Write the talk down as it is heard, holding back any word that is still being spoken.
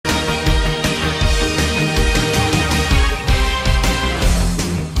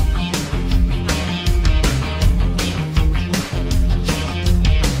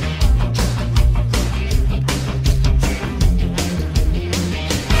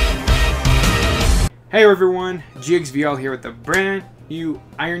Hey everyone, GXVL here with a brand new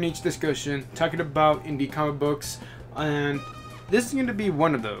Iron Age discussion talking about indie comic books, and this is going to be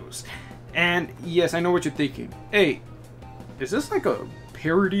one of those. And yes, I know what you're thinking. Hey, is this like a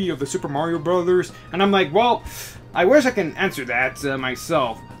parody of the Super Mario Brothers? And I'm like, well, I wish I can answer that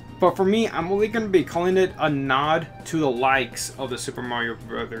myself. But for me, I'm only going to be calling it a nod to the likes of the Super Mario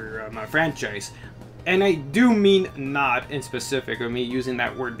Brothers franchise. And I do mean nod in specific of me using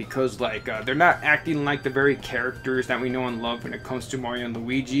that word because like they're not acting like the very characters that we know and love when it comes to Mario and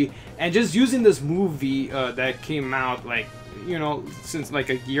Luigi. And just using this movie that came out like, you know, since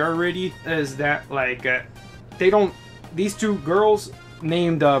like a year already, is that like these two girls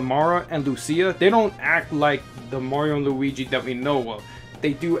named Mara and Lucia, they don't act like the Mario and Luigi that we know of.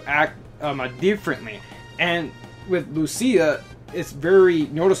 They do act differently. And with Lucia, it's very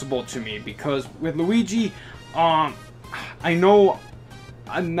noticeable to me because with Luigi, I know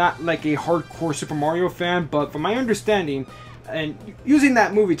I'm not like a hardcore Super Mario fan, but from my understanding, and using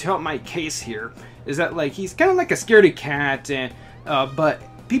that movie to help my case here, is that like he's kind of like a scaredy cat, and but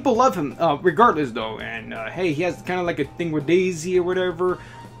people love him regardless though, and hey, he has kind of like a thing with Daisy or whatever.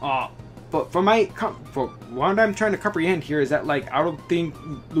 But for what I'm trying to comprehend here is that like I don't think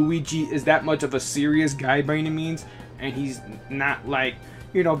Luigi is that much of a serious guy by any means. And he's not like,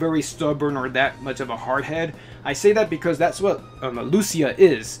 you know, very stubborn or that much of a hardhead. I say that because that's what Lucia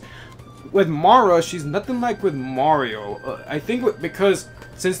is. With Mara, she's nothing like with Mario. I think because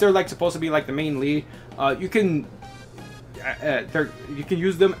since they're like supposed to be like the main lead, you can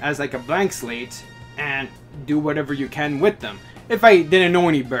use them as like a blank slate and do whatever you can with them. If I didn't know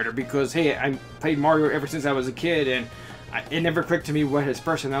any better, because hey, I played Mario ever since I was a kid, and it never clicked to me what his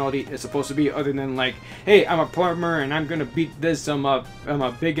personality is supposed to be, other than like, hey, I'm a plumber and I'm gonna beat this I'm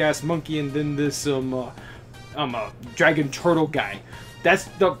a big ass monkey and then this I'm a dragon turtle guy. That's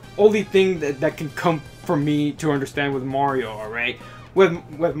the only thing that can come from me to understand with Mario. All right,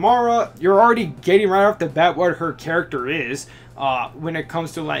 with Mara, you're already getting right off the bat what her character is. When it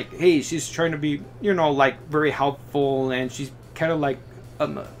comes to like, hey, she's trying to be, you know, like very helpful, and she's kind of like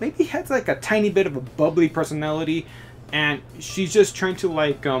maybe has like a tiny bit of a bubbly personality. And she's just trying to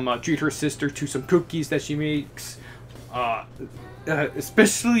like treat her sister to some cookies that she makes,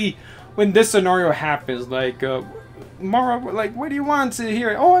 especially when this scenario happens. Like Mara, like, what do you want to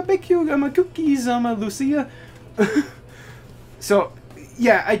hear? Oh, I bake you cookies, Lucia. So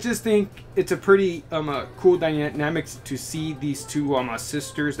yeah, I just think it's a pretty cool dynamic to see these two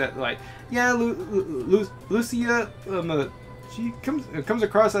sisters that like, yeah, Lucia she comes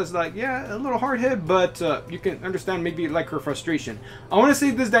across as like, yeah, a little hard-headed, but you can understand maybe like her frustration. I want to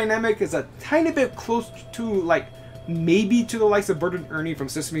say this dynamic is a tiny bit close to like maybe to the likes of Bert and Ernie from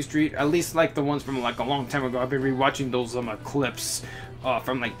Sesame Street, at least like the ones from like a long time ago. I've been rewatching those clips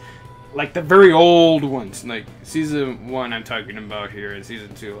from like the very old ones, like season 1 I'm talking about here, and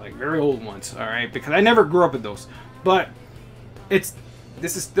season 2, like very old ones. All right, because I never grew up with those, but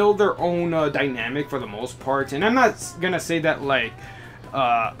this is still their own dynamic for the most part, and I'm not gonna say that like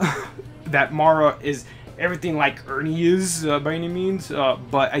that Mara is everything like Ernie is by any means,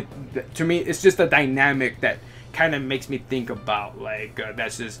 but to me it's just a dynamic that kind of makes me think about like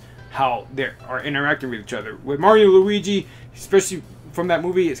that's just how they are interacting with each other. With Mario and Luigi, especially from that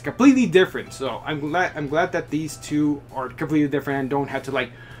movie, it's completely different. So I'm glad that these two are completely different and don't have to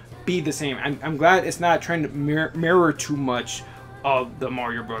like be the same. I'm glad it's not trying to mirror too much of the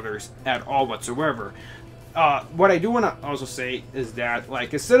Mario Brothers at all whatsoever. What I do want to also say is that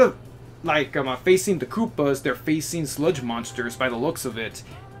like instead of like facing the Koopas, they're facing sludge monsters by the looks of it.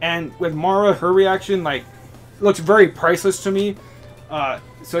 And with Mara, her reaction like looks very priceless to me.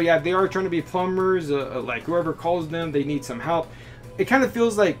 So yeah, they are trying to be plumbers. Like whoever calls them, they need some help. It kind of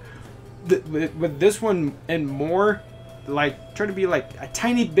feels like with this one and more, like trying to be like a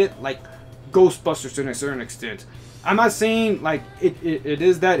tiny bit like Ghostbusters to a certain extent. I'm not saying like it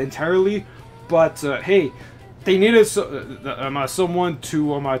is that entirely, but hey, they needed someone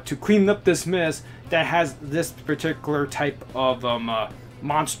to clean up this mess that has this particular type of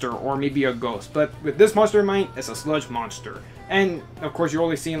monster, or maybe a ghost. But with this monster in mind, it's a sludge monster, and of course you're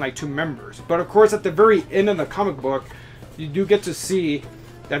only seeing like 2 members. But of course at the very end of the comic book, you do get to see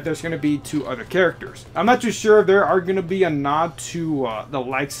that there's going to be 2 other characters. I'm not too sure if there are going to be a nod to the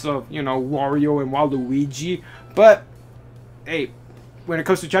likes of, you know, Wario and Waluigi. But hey, when it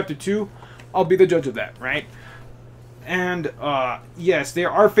comes to chapter 2, I'll be the judge of that, right? And yes, they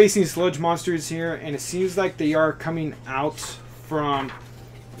are facing sludge monsters here, and it seems like they are coming out from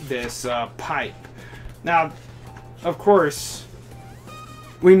this pipe. Now, of course,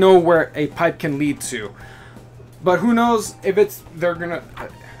 we know where a pipe can lead to. But who knows if they're gonna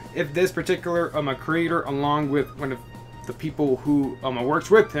if this particular creator, along with one of the people who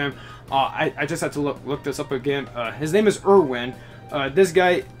works with him, I just had to look this up again. His name is Irwin. This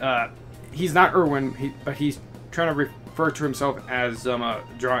guy, he's not Irwin, but he's trying to refer to himself as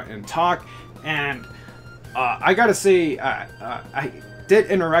Draw&Talk, and I gotta say, I did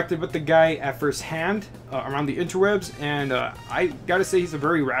interacted with the guy at first hand around the interwebs, and I gotta say he's a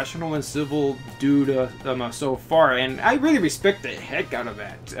very rational and civil dude so far, and I really respect the heck out of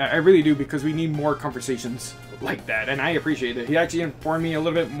that. I really do, because we need more conversations like that, and I appreciate it. He actually informed me a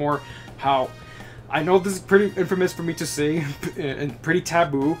little bit more how, I know this is pretty infamous for me to say and pretty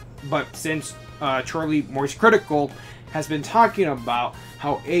taboo, but since Charlie Morse Critical has been talking about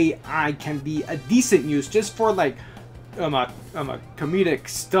how AI can be a decent use just for like comedic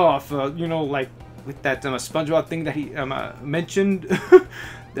stuff, you know, like with that SpongeBob thing that he mentioned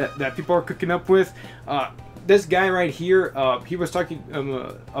that people are cooking up with. This guy right here, he was talking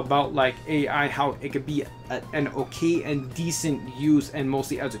about like AI, how it could be an okay and decent use, and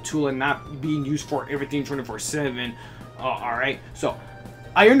mostly as a tool and not being used for everything 24/7. All right, so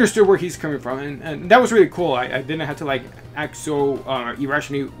I understood where he's coming from, and that was really cool. I didn't have to like act so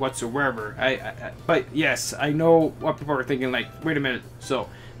irrationally whatsoever. But yes, I know what people are thinking, like, wait a minute, so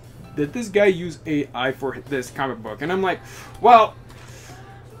did this guy use AI for this comic book? And I'm like, well,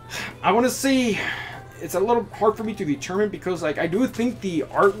 I want to say it's a little hard for me to determine, because like I do think the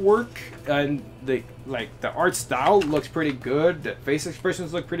artwork and the art style looks pretty good. The face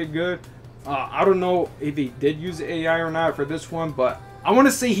expressions look pretty good. I don't know if he did use AI or not for this one, but I want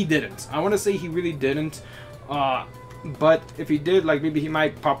to say he didn't. I want to say he really didn't. But if he did, like, maybe he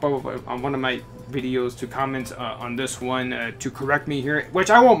might pop up on one of my videos to comment on this one to correct me here, which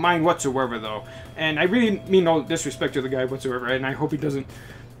I won't mind whatsoever, though. And I really mean no disrespect to the guy whatsoever, and I hope he doesn't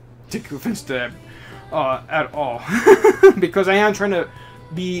take offense to that at all. Because I am trying to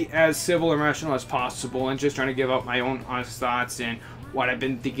be as civil and rational as possible, and just trying to give out my own honest thoughts and what I've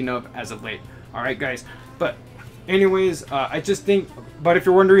been thinking of as of late. Alright, guys. But anyways, I just think, but if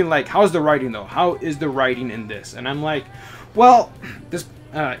you're wondering, like, how's the writing though? How is the writing in this? And I'm like, well, this,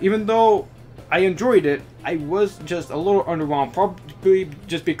 even though I enjoyed it, I was just a little underwhelmed, probably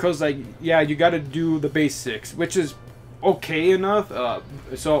just because, like, yeah, you got to do the basics, which is okay enough.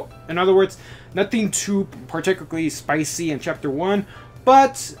 So, in other words, nothing too particularly spicy in chapter 1,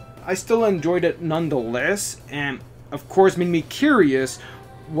 but I still enjoyed it nonetheless, and of course made me curious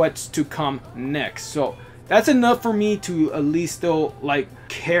what's to come next. So that's enough for me to at least still like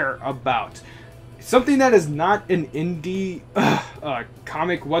care about something that is not an indie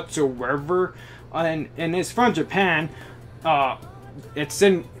comic whatsoever, and it's from Japan. It's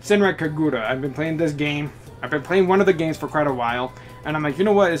Senran Kagura. I've been playing this game. I've been playing one of the games for quite a while, and I'm like, you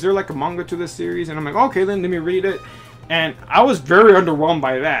know what? Is there like a manga to this series? And I'm like, okay, then let me read it. And I was very underwhelmed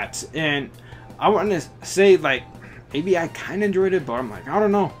by that. And I want to say, like, maybe I kind of enjoyed it, but I'm like, I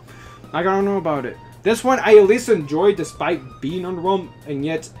don't know. Like, I don't know about it. This one I at least enjoyed despite being underwhelmed, and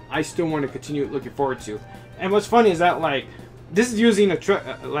yet I still want to continue looking forward to. And what's funny is that, like, this is using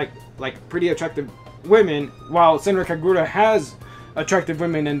like pretty attractive women, while Senran Kagura has attractive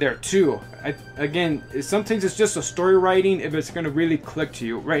women in there too. Again, sometimes it's just a story writing if it's going to really click to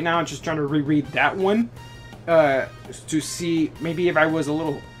you. Right now I'm just trying to reread that one to see maybe if I was a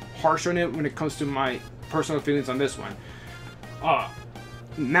little harsh on it when it comes to my personal feelings on this one.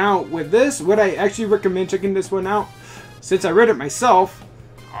 Now with this, would I actually recommend checking this one out? Since I read it myself,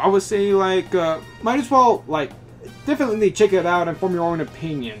 I would say, like, might as well, like, definitely check it out and form your own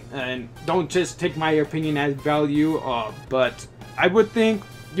opinion, and don't just take my opinion as value. But I would think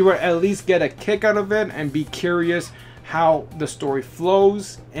you would at least get a kick out of it and be curious how the story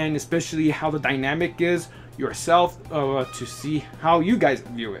flows, and especially how the dynamic is yourself, to see how you guys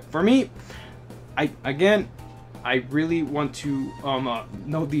view it. For me, I really want to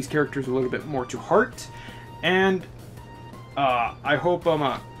know these characters a little bit more to heart, and I hope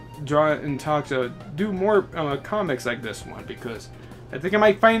Draw&Talks do more comics like this one, because I think I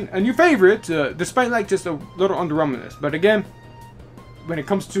might find a new favorite, despite like just a little underwhelmingness. But again, when it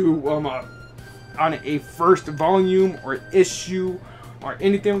comes to on a first volume or issue or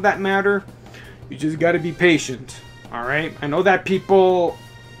anything of that matter, you just got to be patient. All right, I know that people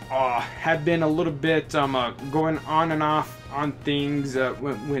have been a little bit going on and off on things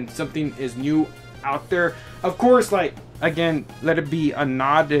when something is new out there. Of course, like, again, let it be a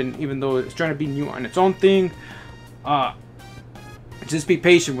nod, and even though it's trying to be new on its own thing, just be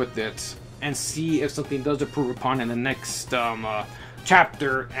patient with it and see if something does improve upon in the next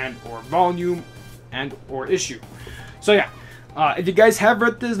chapter and or volume and or issue. So yeah, If you guys have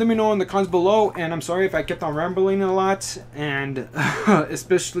read this, let me know in the comments below, and I'm sorry if I kept on rambling a lot, and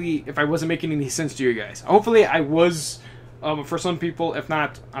especially if I wasn't making any sense to you guys. Hopefully I was, for some people. If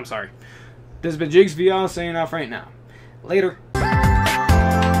not, I'm sorry. This has been GXVL saying off right now. Later.